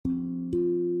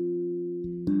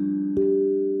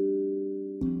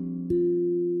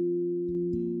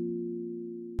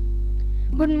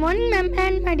Good morning, ma'am,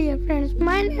 and my dear friends.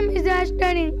 My name is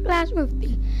Ashtar in class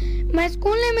 50. My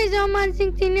school name is Rahman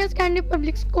Singh Senior Secondary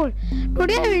Public School.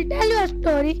 Today I will tell you a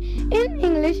story in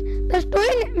English. The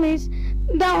story name is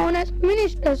The Honest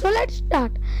Minister. So let's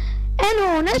start. An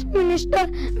honest minister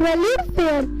valued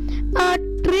fair. A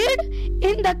trade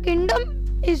in the kingdom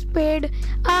is paid.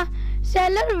 A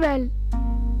seller's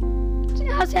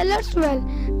well.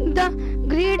 The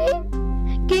greedy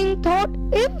king thought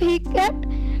if he kept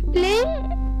playing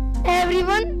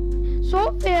everyone so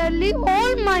fairly,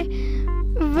 all my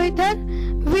wither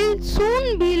will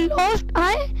soon be lost.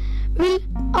 I will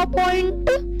appoint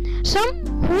some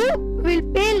who will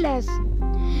pay less.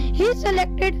 He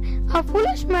selected a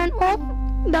foolish man of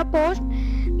the post.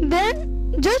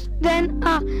 Just then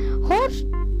a horse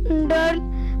dealer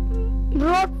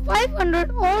brought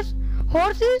 500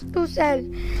 horses to sell.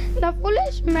 The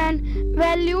foolish man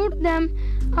valued them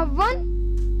a one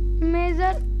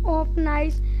measure of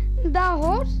nice. The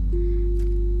horse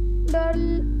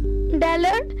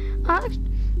dealer asked,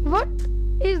 "What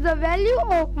is the value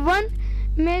of one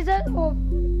measure of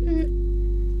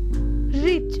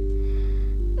rich?"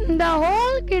 "The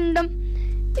whole kingdom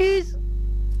is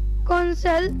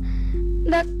counsel."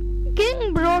 The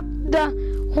king brought the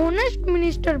honest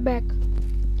minister back.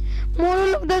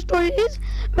 Moral of the story is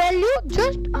value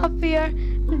just a fair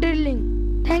dealing.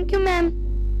 Thank you, ma'am.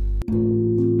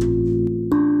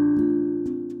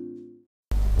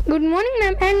 Good morning,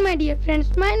 ma'am, and my dear friends.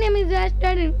 My name is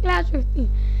Ashtar in class 50.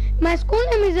 My school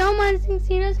name is Rahman Singh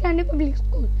Senior Secondary Public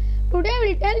School. Today I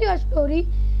will tell you a story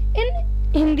in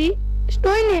Hindi.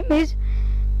 Story name is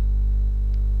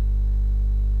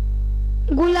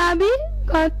गुलाबी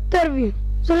का तरवी.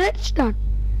 So let's start.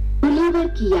 Gulliver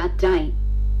की यात्राएं.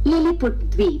 Lilliput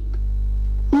द्वीप.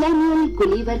 लैम्यूल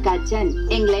Gulliver का जन्म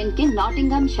England के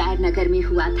Nottinghamshire नगर में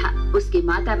हुआ था। उसके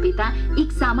माता पिता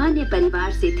एक सामान्य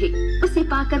परिवार से थे। उसे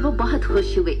पाकर वो बहुत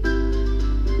खुश हुए।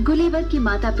 गुलिवर के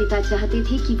माता पिता चाहते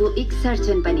थे कि वो एक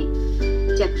सर्जन बने,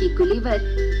 जबकि गुलिवर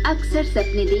अक्सर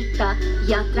सपने देखता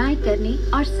यात्राएं करने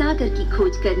और सागर की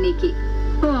खोज करने के।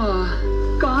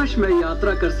 काश मैं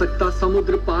यात्रा कर सकता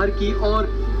समुद्र पार की और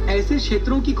ऐसे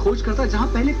क्षेत्रों की खोज करता जहाँ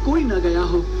पहले कोई न गया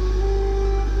हो।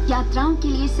 यात्राओं के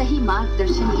लिए सही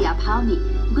मार्गदर्शन के अभाव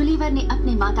में गुलिवर ने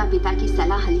अपने माता पिता की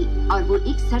सलाह ली और वो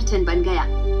एक सर्जन बन गया।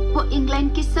 वो इंग्लैंड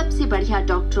के सबसे बढ़िया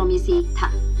डॉक्टरों में से एक था।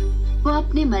 वो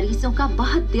अपने मरीजों का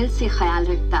बहुत दिल से ख्याल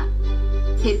रखता।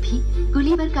 फिर भी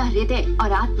गुलिवर का हृदय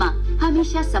और आत्मा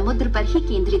हमेशा समुद्र पर ही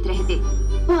केंद्रित रहते।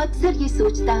 वो अक्सर ये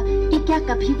सोचता कि क्या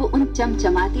कभी वो उन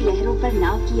चमचमाती लहरों पर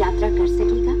नाव की यात्रा कर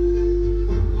सकेगा।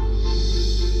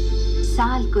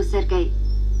 साल गुजर गए।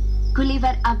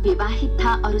 गुलिवर अब विवाहित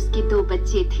था और उसके 2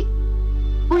 बच्चे थे।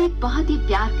 वो एक बहुत ही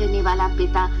प्यार करने वाला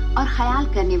पिता और ख्याल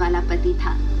करने वाला पति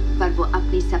था, पर वो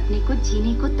अपने सपने को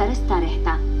जीने को तरसता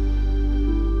रहता।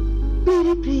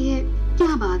 मेरे प्रिय,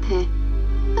 क्या बात है?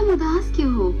 तुम उदास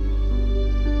क्यों हो?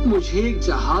 मुझे एक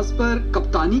जहाज पर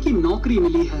कप्तानी की नौकरी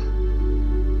मिली है।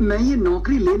 मैं ये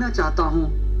नौकरी लेना चाहता हूँ,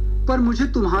 पर मुझे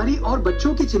तुम्हारी और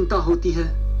बच्चों की चिंता होती है।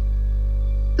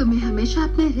 तुम्हें हमेशा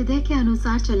अपने हृदय के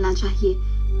अनुसार चलना चाहिए।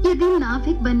 यदि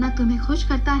नाविक बनना तुम्हें खुश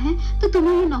करता है तो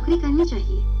तुम्हें ये नौकरी करनी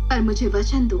चाहिए। पर मुझे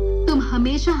वचन दो, तुम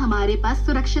हमेशा हमारे पास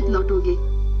सुरक्षित लौटोगे।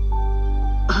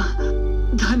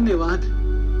 धन्यवाद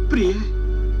प्रिय।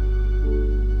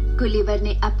 गुलिवर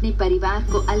ने अपने परिवार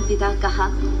को अलविदा कहा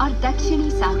और दक्षिणी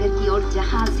सागर की ओर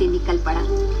जहाज से निकल पड़ा।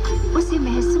 उसे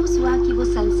महसूस हुआ कि वो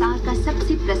संसार का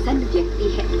सबसे प्रसन्न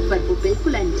व्यक्ति है, पर वो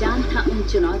बिल्कुल अनजान था उन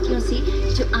चुनौतियों से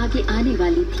जो आगे आने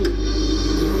वाली थी।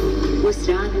 उस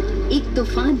रात एक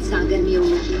तूफान सागर में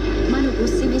उमड़ा। मानो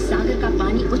गुस्से में सागर का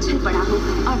पानी उछल पड़ा हो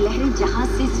और लहरें जहाज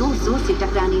से जोर जोर से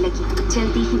टकराने लगी।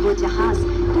 जल्दी ही वो जहाज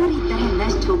पूरी तरह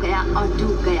नष्ट हो गया और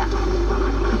डूब गया।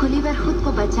 गुलिवर खुद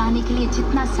को बचाने के लिए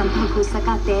जितना संभव हो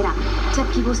सका तैरा,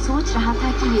 जबकि वो सोच रहा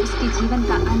था कि ये उसके जीवन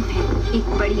का अंत है। एक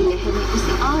बड़ी लहर ने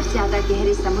उसे और ज्यादा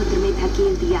गहरे समुद्र में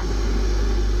धकेल दिया।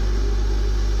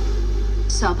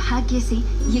 सौभाग्य से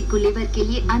ये गुलिवर के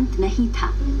लिए अंत नहीं था।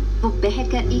 वो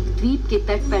बहकर एक द्वीप के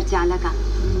तट पर जा लगा।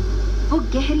 वो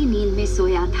गहरी नींद में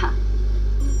सोया था।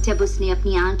 जब उसने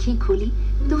अपनी आंखें खोली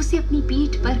तो उसे अपनी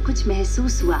पीठ पर कुछ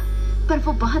महसूस हुआ, पर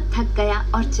वो बहुत थक गया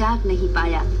और जाग नहीं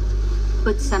पाया।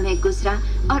 कुछ समय गुजरा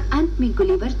और अंत में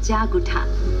गुलिवर जाग उठा।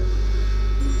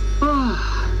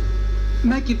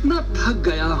 मैं कितना थक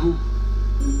गया हूँ।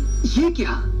 ये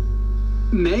क्या?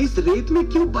 मैं इस रेत में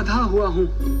क्यों बंधा हुआ हूँ?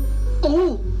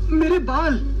 ओह, मेरे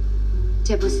बाल!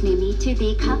 जब उसने नीचे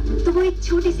देखा तो वो एक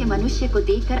छोटे से मनुष्य को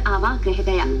देखकर अवाक रह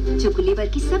गया, जो गुलिवर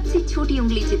की सबसे छोटी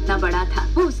उंगली जितना बड़ा था।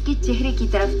 वो उसके चेहरे की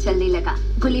तरफ चलने लगा।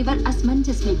 गुलिवर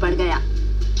असमंजस में पड़ गया।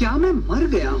 क्या मैं मर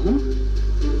गया हूँ?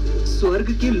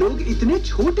 स्वर्ग के लोग इतने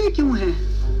छोटे क्यों हैं?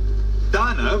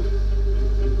 दानव,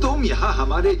 तुम यहाँ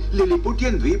हमारे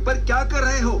लिलीपुटियन द्वीप पर क्या कर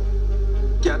रहे हो?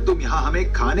 क्या तुम यहाँ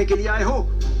हमें खाने के लिए आए हो?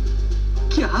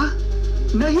 क्या?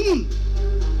 नहीं।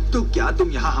 तो क्या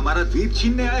तुम यहाँ हमारा द्वीप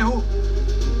छीनने आए हो?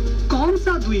 कौन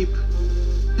सा द्वीप?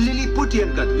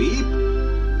 लिलीपुटियन का द्वीप।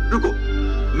 रुको,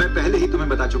 मैं पहले ही तुम्हें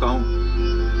बता चुका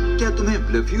हूँ। क्या तुम्हें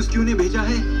ब्लफ्यूज क्यों ने भेजा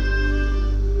है?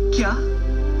 क्या?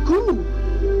 हु?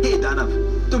 हे दानव,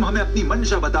 तुम हमें अपनी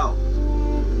मंशा बताओ।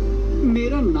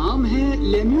 मेरा नाम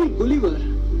है लेम्यूल गुलिवर,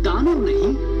 दानव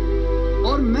नहीं।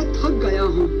 और मैं थक गया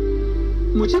हूँ।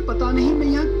 मुझे पता नहीं मैं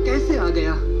यहाँ कैसे आ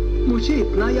गया। मुझे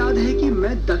इतना याद है कि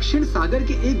मैं दक्षिण सागर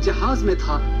के एक जहाज में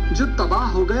था जो तबाह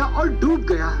हो गया और डूब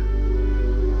गया।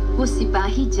 वो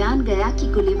सिपाही जान गया कि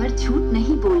गुलिवर झूठ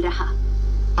नहीं बोल रहा।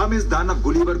 हम इस दानव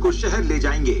गुलिवर को शहर ले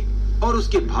जाएंगे और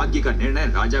उसके भाग्य का निर्णय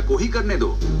राजा को ही करने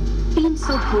दो।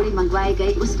 300 घोड़े मंगवाए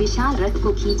गए उस विशाल रथ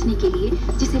को खींचने के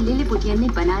लिए जिसे लिलीपुटियन ने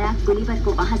बनाया गुलिवर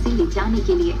को वहाँ से ले जाने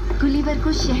के लिए। गुलिवर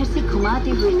को शहर से घुमाते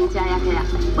हुए ले जाया गया।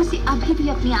 उसे अभी भी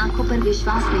अपनी आंखों पर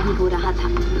विश्वास नहीं हो रहा था।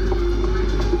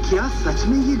 क्या सच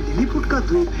में ये लिलीपुट का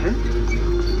द्वीप है?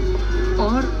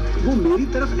 और वो मेरी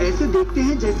तरफ ऐसे देखते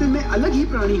हैं जैसे मैं अलग ही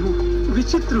प्राणी हूँ,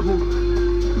 विचित्र हूँ।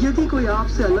 यदि कोई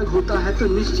आपसे अलग होता है तो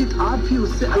निश्चित आप भी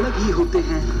उससे अलग ही होते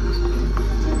हैं।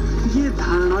 ये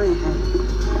धारणाएं हैं।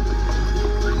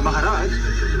 महाराज,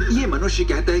 ये मनुष्य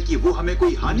कहता है कि वो हमें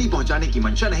कोई हानि पहुंचाने की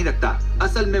मंशा नहीं रखता।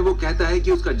 असल में वो कहता है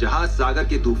कि उसका जहाज सागर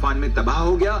के तूफान में तबाह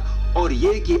हो गया और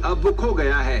ये कि अब वो खो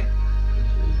गया है।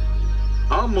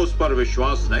 हम उस पर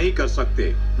विश्वास नहीं कर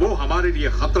सकते। वो हमारे लिए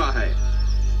खतरा है।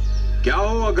 क्या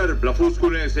हो अगर ब्लफूस्कू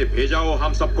ने इसे भेजा हो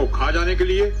हम सबको खा जाने के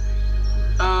लिए?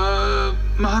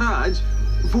 महाराज,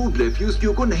 वो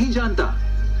ब्लफ्यूस्क्यू को नहीं जानता।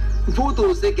 वो तो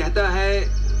उसे कहता है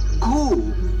खू।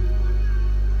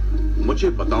 मुझे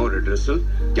बताओ रेड्रेसल,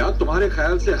 क्या तुम्हारे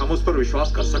ख्याल से हम उस पर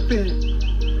विश्वास कर सकते हैं?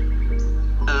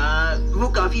 वो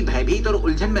काफी भयभीत और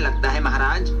उलझन में लगता है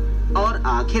महाराज, और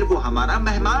आखिर वो हमारा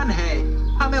मेहमान है।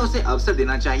 हमें उसे अवसर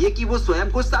देना चाहिए कि वो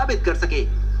स्वयं को साबित कर सके।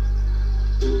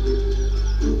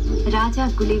 राजा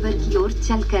गुलिवर की ओर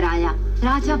चल कर आया।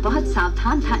 राजा बहुत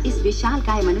सावधान था इस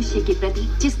विशालकाय मनुष्य के प्रति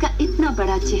जिसका इतना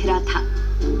बड़ा चेहरा था।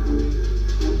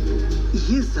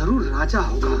 ये जरूर राजा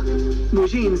होगा।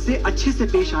 मुझे इनसे अच्छे से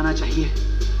पेश आना चाहिए।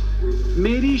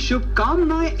 मेरी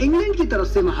शुभकामनाएं इंग्लैंड की तरफ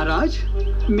से महाराज।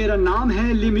 मेरा नाम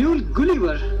है लेम्यूल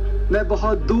गुलिवर। मैं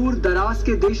बहुत दूर दराज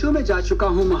के देशों में जा चुका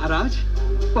हूँ महाराज,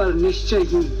 पर निश्चय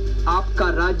ही आपका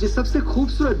राज्य सबसे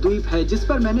खूबसूरत द्वीप है जिस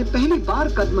पर मैंने पहली बार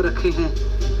कदम रखे हैं।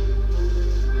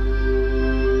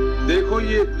 देखो,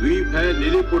 ये द्वीप है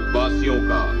लिलीपुट वासियों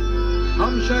का।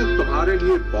 हम शायद तुम्हारे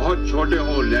लिए बहुत छोटे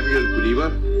हो लेम्यूल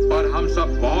गुलिवर, पर हम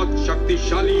सब बहुत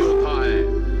शक्तिशाली योद्धा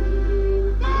हैं।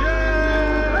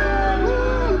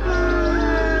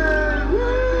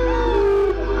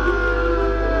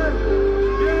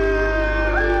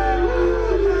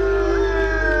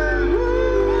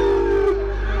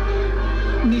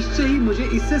 निश्चय ही मुझे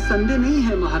इससे संदेह नहीं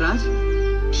है महाराज।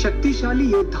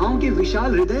 शक्तिशाली योद्धाओं के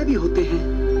विशाल हृदय भी होते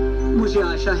हैं। मुझे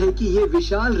आशा है कि ये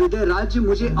विशाल हृदय राज्य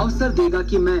मुझे अवसर देगा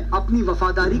कि मैं अपनी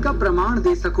वफादारी का प्रमाण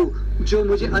दे सकूं, जो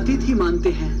मुझे अतिथि मानते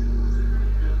हैं।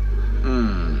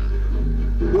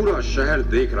 पूरा शहर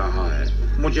देख रहा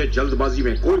है। मुझे जल्दबाजी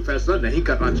में कोई फैसला नहीं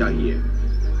करना चाहिए।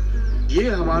 ये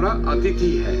हमारा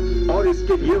अतिथि है और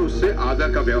इसके लिए उससे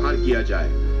आदर का व्यवहार किया जाए।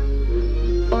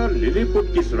 पर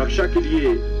लिलीपुट की सुरक्षा के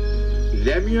लिए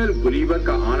लेम्यूल गुलिवर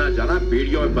का आना जाना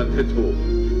बेड़ियों में बंधित हो,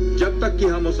 जब तक कि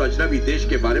हम उस अजनबी देश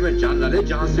के बारे में जान न लें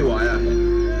जहां से वो आया है।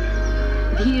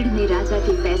 भीड़ ने राजा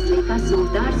के फैसले का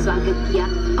जोरदार स्वागत किया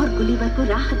और गुलिवर को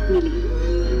राहत मिली।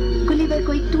 गुलिवर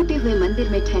को एक टूटे हुए मंदिर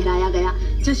में ठहराया गया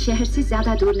जो शहर से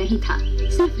ज्यादा दूर नहीं था।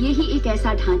 सिर्फ यही एक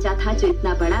ऐसा ढांचा था जो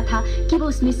इतना बड़ा था कि वो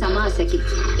उसमें समा सके।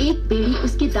 एक बेड़ी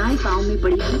उसके दाएं पांव में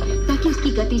पड़ी थी ताकि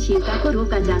उसकी गतिशीलता को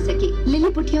रोका जा सके।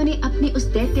 लिलीपुटियों ने अपने उस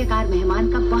दैत्यकार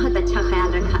मेहमान का बहुत अच्छा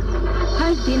ख्याल रखा।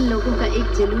 हर दिन लोगों का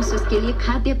एक जुलूस उसके लिए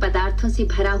खाद्य पदार्थों से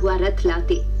भरा हुआ रथ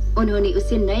लाते। उन्होंने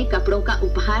उसे नए कपड़ों का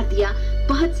उपहार दिया,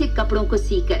 बहुत से कपड़ों को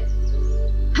सीकर।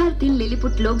 हर दिन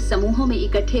लिलीपुट लोग समूहों में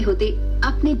इकट्ठे होते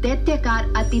अपने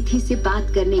दैत्यकार अतिथि से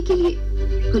बात करने के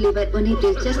लिए। गुलिवर उन्हें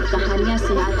दिलचस्प कहानियां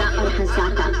सुनाता और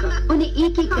हंसाता, उन्हें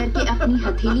एक एक करके अपनी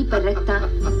हथेली पर रखता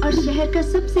और शहर का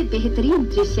सबसे बेहतरीन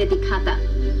दृश्य दिखाता।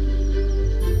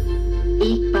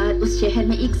 एक बार उस शहर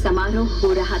में एक समारोह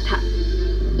हो रहा था।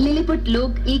 लिलीपुट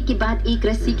लोग एक के बाद एक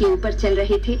रस्सी के ऊपर चल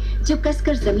रहे थे जो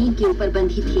कसकर जमीन के ऊपर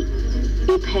बंधी थी।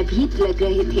 वे भयभीत लग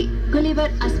रहे थे।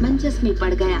 गुलिवर असमंजस में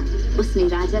पड़ गया। उसने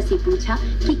राजा से पूछा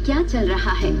कि क्या चल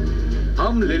रहा है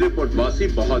हम लिलीपुटवासी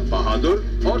बहुत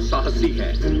बहादुर और साहसी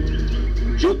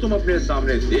हैं। जो तुम अपने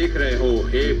सामने देख रहे हो,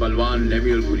 हे बलवान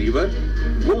लेम्यूल गुलिवर,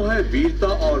 वो है वीरता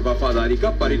और वफादारी का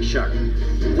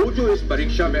परीक्षण। वो जो इस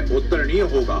परीक्षा में उत्तीर्ण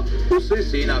होगा, उसे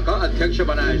सेना का अध्यक्ष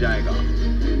बनाया जाएगा।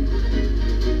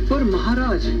 पर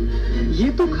महाराज, ये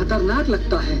तो खतरनाक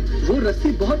लगता है। वो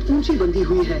रस्सी बहुत ऊंची बंधी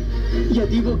हुई है।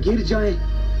 यदि वो गिर जाएं,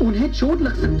 उन्हें चोट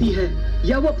लग सकती है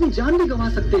या वो अपनी जान भी गंवा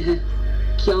सकते हैं।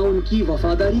 क्या उनकी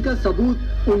वफादारी का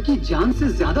सबूत उनकी जान से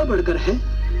ज्यादा बढ़कर है?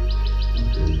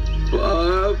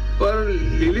 पर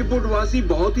लिलीपुटवासी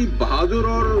बहुत ही बहादुर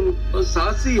और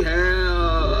साहसी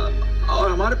हैं,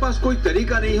 और हमारे पास कोई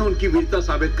तरीका नहीं है उनकी वीरता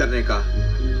साबित करने का।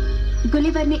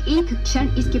 गुलिवर ने एक क्षण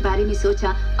इसके बारे में सोचा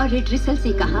और रेड्रिसल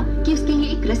से कहा कि उसके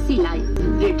लिए एक रस्सी लाए।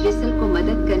 रेड्रिसल को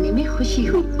मदद करने में खुशी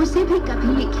हुई। उसे भी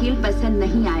कभी ये खेल पसंद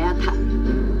नहीं आया था।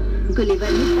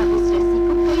 गुलिवर ने तब उस रस्सी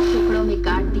को कई टुकड़ों में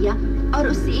काट दिया और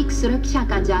उससे एक सुरक्षा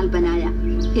का जाल बनाया।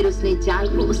 फिर उसने जाल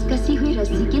को उस कसी हुई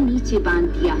रस्सी के नीचे बांध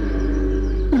दिया।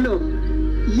 लो,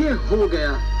 ये हो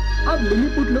गया। अब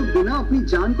लिलीपुट लोग बिना अपनी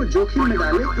जान को जोखिम में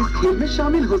डाले इस खेल में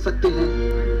शामिल हो सकते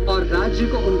हैं और राज्य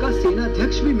को उनका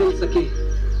सेनाध्यक्ष भी मिल सके।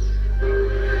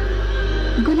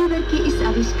 गुलिवर के इस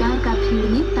आविष्कार का भीड़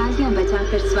ने तालियां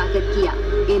बजाकर स्वागत किया।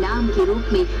 इनाम के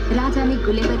रूप में राजा ने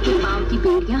गुलिवर के पांव की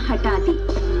बेड़ियां हटा दी।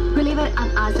 गुलिवर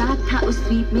अब आजाद था उस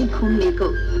द्वीप में घूमने को।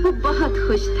 वो बहुत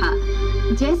खुश था।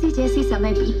 जैसे जैसे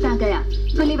समय बीतता गया,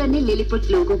 गुलिवर ने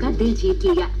लिलीपुट लोगों का दिल जीत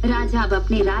लिया। राजा अब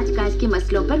अपने राजकाज के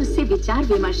मसलों पर उससे विचार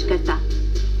विमर्श करता।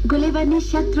 गुलिवर ने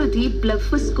शत्रु द्वीप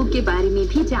ब्लफुस्कू के बारे में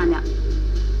भी जाना।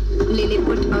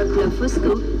 लिलीपुट और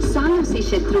ब्लफुस्कू सालों से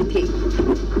शत्रु थे।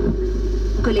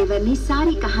 गुलिवर ने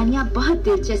सारी कहानियां बहुत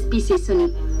दिलचस्पी से सुनी।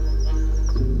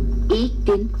 एक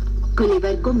दिन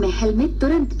गुलिवर को महल में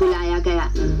तुरंत बुलाया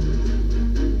गया।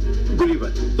 गुलिवर,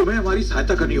 तुम्हें हमारी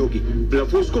सहायता करनी होगी।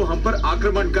 ब्लफुस्कू हम पर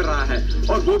आक्रमण कर रहा है,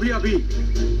 और वो भी अभी।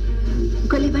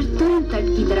 गुलिवर तुरंत तट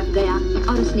की तरफ गया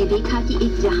और उसने देखा कि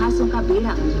एक जहाजों का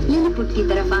बेड़ा लिलीपुट की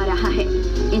तरफ आ रहा है।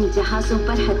 इन जहाजों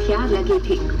पर हथियार लगे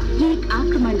थे। ये एक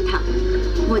आक्रमण था।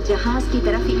 वो जहाज की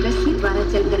तरफ एक रस्सी द्वारा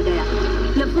चलकर गया।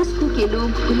 ब्लफुस्कू के लोग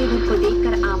गुलिवर को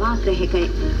देखकर अवाक रह गए।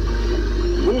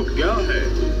 वो क्या है?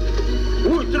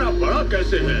 वो इतना बड़ा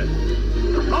कैसे है?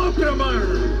 आक्रमण!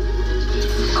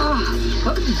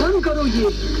 बंद करो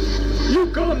ये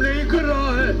काम नहीं कर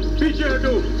रहा है। पीछे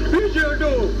हटो, पीछे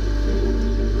हटो।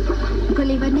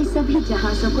 गुलिवर ने सभी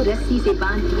जहाजों को रस्सी से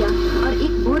बांध दिया और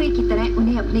एक बोरे की तरह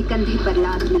उन्हें अपने कंधे पर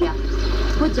लाद लिया।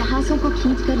 वो जहाजों को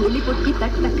खींचकर लिलीपुट की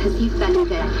तट तक घसीटता ले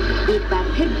गया। एक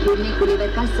बार फिर भीड़ ने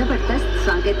गुलिवर का जबरदस्त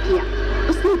स्वागत किया।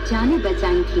 उसने जानें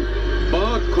बचाई थी।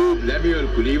 बहुत खूब लेम्यूल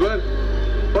गुलिवर,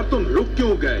 पर तुम रुक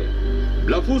क्यों गए?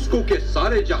 ब्लफुस्कू के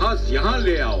सारे जहाज यहाँ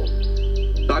ले आओ,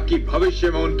 ताकि भविष्य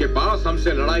में उनके पास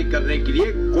हमसे लड़ाई करने के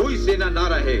लिए कोई सेना ना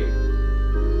रहे।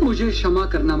 मुझे क्षमा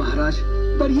करना महाराज,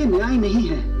 पर ये न्याय नहीं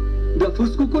है।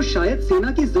 ब्लफुस्कू को शायद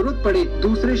सेना की जरूरत पड़े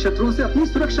दूसरे शत्रुओं से अपनी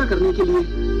सुरक्षा करने के लिए।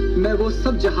 मैं वो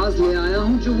सब जहाज ले आया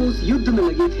हूँ जो वो उस युद्ध में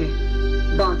लगे थे।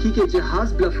 बाकी के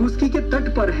जहाज ब्लफुस्की के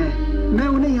तट पर हैं। मैं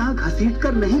उन्हें यहाँ घसीट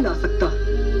कर नहीं ला सकता।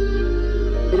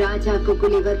 राजा को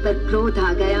गुलिवर पर क्रोध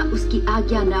आ गया उसकी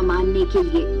आज्ञा न मानने के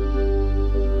लिए।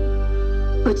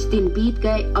 कुछ दिन बीत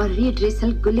गए और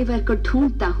रेड्रिसल गुलिवर को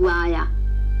ढूंढता हुआ आया।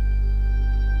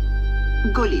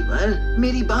 गुलिवर,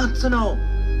 मेरी बात सुनो।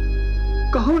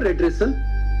 कहो रेड्रिसल,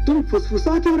 तुम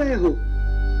फुसफुसा क्यों रहे हो?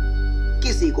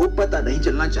 किसी को पता नहीं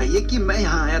चलना चाहिए कि मैं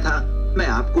यहाँ आया था। मैं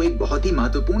आपको एक बहुत ही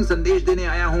महत्वपूर्ण संदेश देने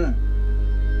आया हूँ।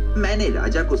 मैंने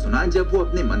राजा को सुना जब वो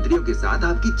अपने मंत्रियों के साथ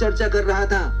आपकी चर्चा कर रहा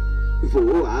था।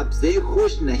 वो आपसे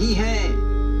खुश नहीं है।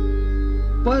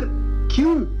 पर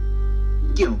क्यों?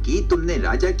 क्योंकि तुमने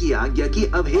राजा की आज्ञा की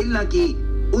अवहेलना की,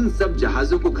 उन सब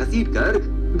जहाजों को घसीटकर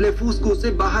ब्लफुस्कू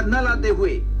से बाहर न लाते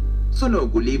हुए। सुनो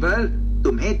गुलिवर,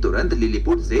 तुम्हें तुरंत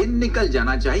लिलीपुट से निकल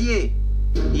जाना चाहिए।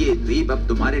 ये द्वीप अब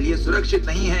तुम्हारे लिए सुरक्षित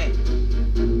नहीं है।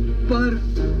 पर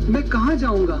मैं कहाँ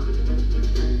जाऊंगा?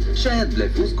 शायद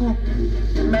ब्लफुस्कू।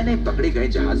 मैंने पकड़े गए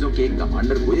जहाजों के एक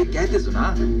कमांडर को ये कहते सुना।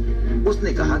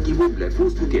 उसने कहा कि वो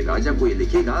ब्लफुस्कू के राजा को ये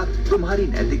लिखेगा तुम्हारी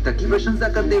नैतिकता की प्रशंसा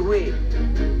करते हुए।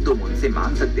 तुम उनसे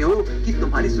मांग सकते हो कि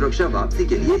तुम्हारी सुरक्षा वापसी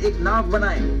के लिए एक नाव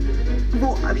बनाएं।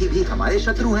 वो अभी भी हमारे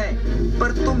शत्रु हैं,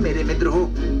 पर तुम मेरे मित्र हो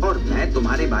और मैं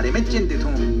तुम्हारे बारे में चिंतित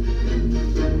हूँ।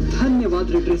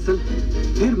 धन्यवाद रेड्रिसल,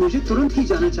 फिर मुझे तुरंत ही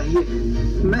जाना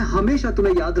चाहिए। मैं हमेशा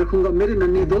तुम्हें याद रखूंगा मेरे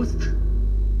नन्हे दोस्त।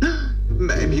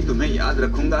 मैं भी तुम्हें याद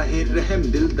रखूंगा हे रहम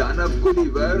दिल दानव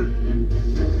गुलिवर।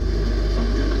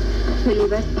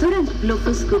 गुलिवर तुरंत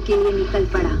ब्लफुस्कू के लिए निकल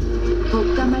पड़ा। वो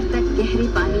कमर तक गहरे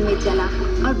पानी में चला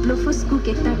और ब्लफुस्कू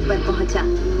के तट पर पहुंचा।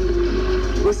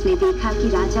 उसने देखा कि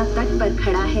राजा तट पर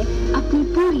खड़ा है अपनी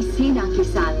पूरी सेना के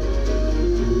साथ।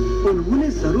 उन्होंने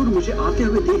जरूर मुझे आते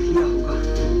हुए देख लिया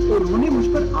होगा। उन्होंने मुझ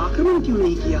पर आक्रमण क्यों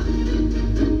नहीं किया?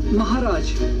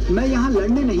 महाराज, मैं यहाँ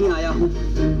लड़ने नहीं आया हूँ।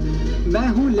 मैं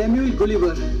हूँ लेम्यूल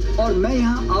गुलिवर और मैं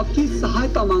यहाँ आपकी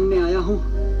सहायता मांगने आया हूँ।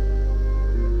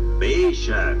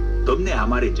 बेशक, तुमने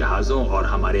हमारे जहाजों और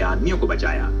हमारे आदमियों को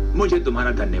बचाया। मुझे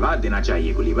तुम्हारा धन्यवाद देना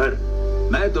चाहिए गुलिवर।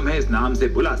 मैं तुम्हें इस नाम से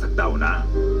बुला सकता हूँ ना?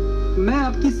 मैं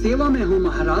आपकी सेवा में हूँ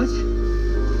महाराज।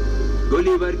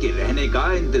 गुलिवर के रहने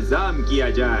का इंतजाम किया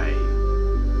जाए।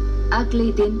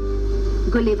 अगले दिन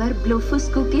गुलिवर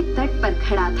ब्लोफुस्को के तट पर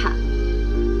खड़ा था।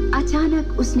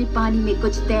 अचानक उसने पानी में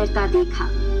कुछ तैरता देखा।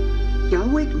 क्या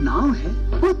वो एक नाव है?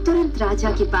 वो तुरंत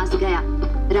राजा के पास गया।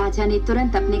 राजा ने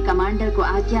तुरंत अपने कमांडर को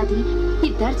आज्ञा दी कि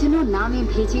दर्जनों नावें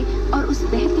भेजे और उस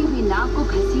बहती हुई नाव को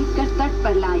घसीटकर तट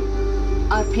पर लाए।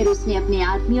 और फिर उसने अपने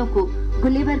आदमियों को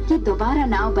गुलिवर की दोबारा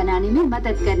नाव बनाने में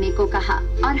मदद करने को कहा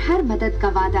और हर मदद का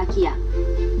वादा किया।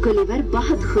 गुलिवर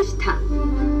बहुत खुश था।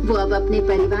 वो अब अपने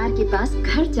परिवार के पास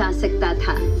घर जा सकता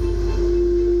था।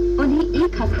 उन्हें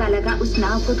 1 हफ्ता लगा उस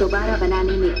नाव को दोबारा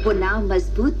बनाने में। वो नाव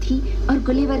मजबूत थी और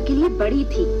गुलिवर के लिए बड़ी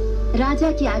थी।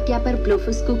 राजा की आज्ञा पर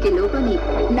ब्लोफुस्को के लोगों ने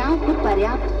नाव को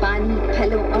पर्याप्त पानी,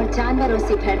 फलों और जानवरों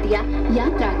से भर दिया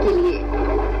यात्रा के लिए।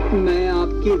 मैं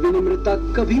आपकी विनम्रता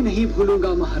कभी नहीं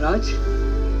भूलूंगा महाराज।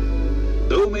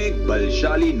 तुम एक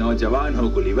बलशाली नौजवान हो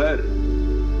गुलिवर।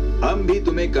 हम भी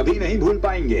तुम्हें कभी नहीं भूल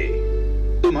पाएंगे।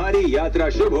 तुम्हारी यात्रा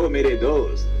शुभ हो मेरे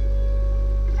दोस्त।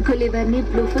 गुलिवर ने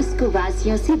ब्लोफुस्को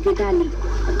वासियों से विदा ली।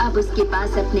 अब उसके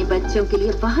पास अपने बच्चों के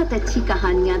लिए बहुत अच्छी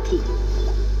कहानियां थी।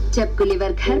 जब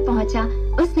गुलिवर घर पहुंचा,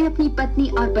 उसने अपनी पत्नी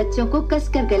और बच्चों को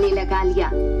कसकर गले लगा लिया।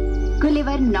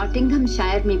 गुलिवर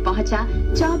नॉटिंघमशायर में पहुंचा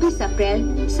 24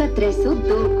 अप्रैल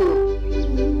 1702 को।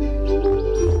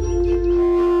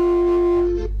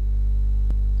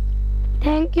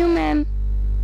 Thank you ma'am.